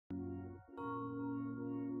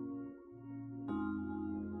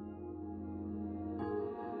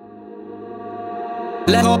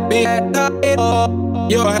let me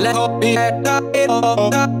you're let me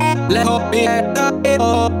let me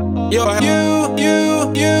you're you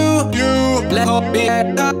let me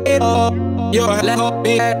you're let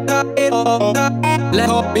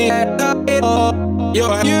me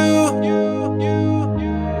you're you.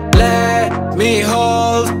 Let me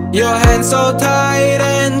hold your hand so tight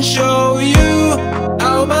and show you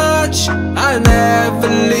how much I never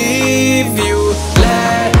leave you.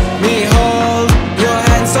 Let me hold your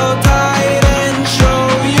hand so tight and show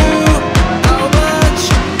you how much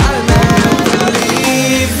I never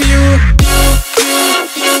leave you.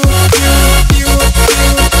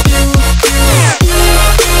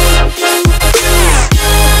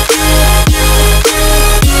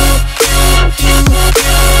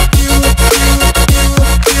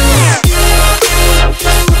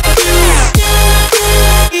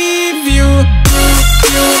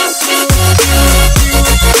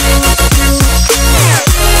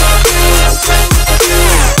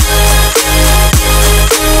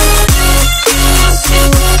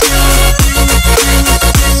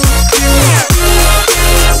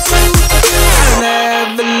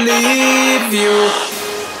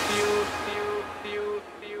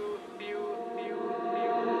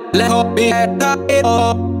 Let me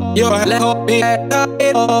you're let me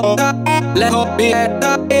let me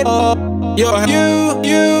you're you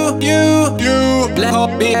let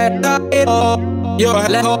me you're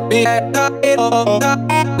let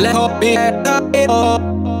me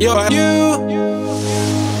you're you.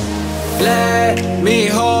 Let me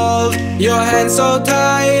hold your hand so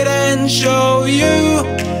tight and show you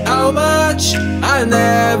how much I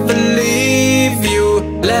never leave you.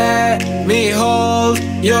 Let me hold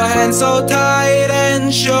your hand so tight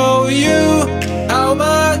and show you how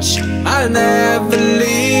much I never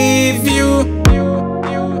leave you.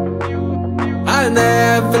 I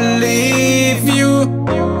never leave you.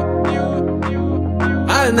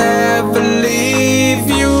 I never leave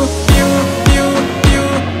you.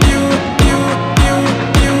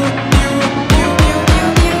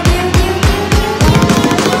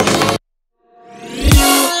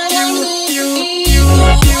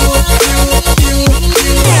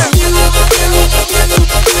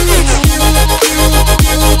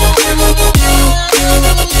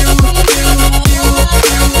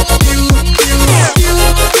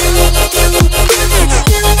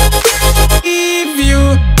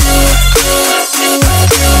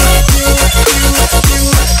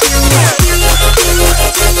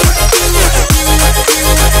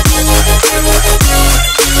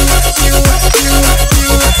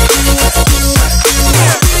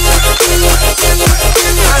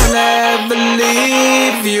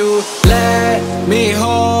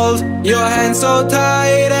 So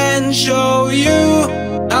tight and show you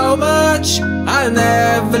how much I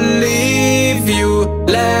never leave you.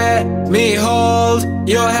 Let me hold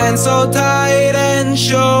your hand so tight and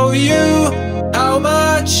show you how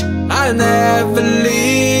much I never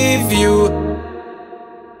leave